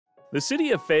The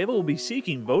City of Fayetteville will be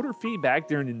seeking voter feedback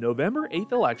during the November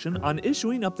 8th election on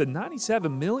issuing up to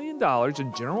 $97 million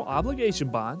in general obligation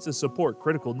bonds to support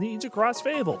critical needs across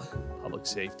Fayetteville: public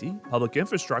safety, public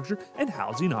infrastructure, and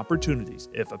housing opportunities.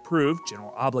 If approved,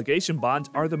 general obligation bonds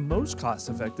are the most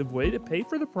cost-effective way to pay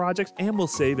for the projects and will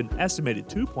save an estimated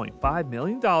 $2.5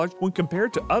 million when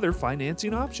compared to other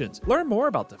financing options. Learn more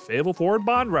about the Fayetteville Forward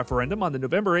Bond Referendum on the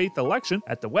November 8th election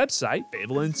at the website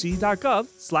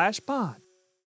FayettevilleNC.gov/bond.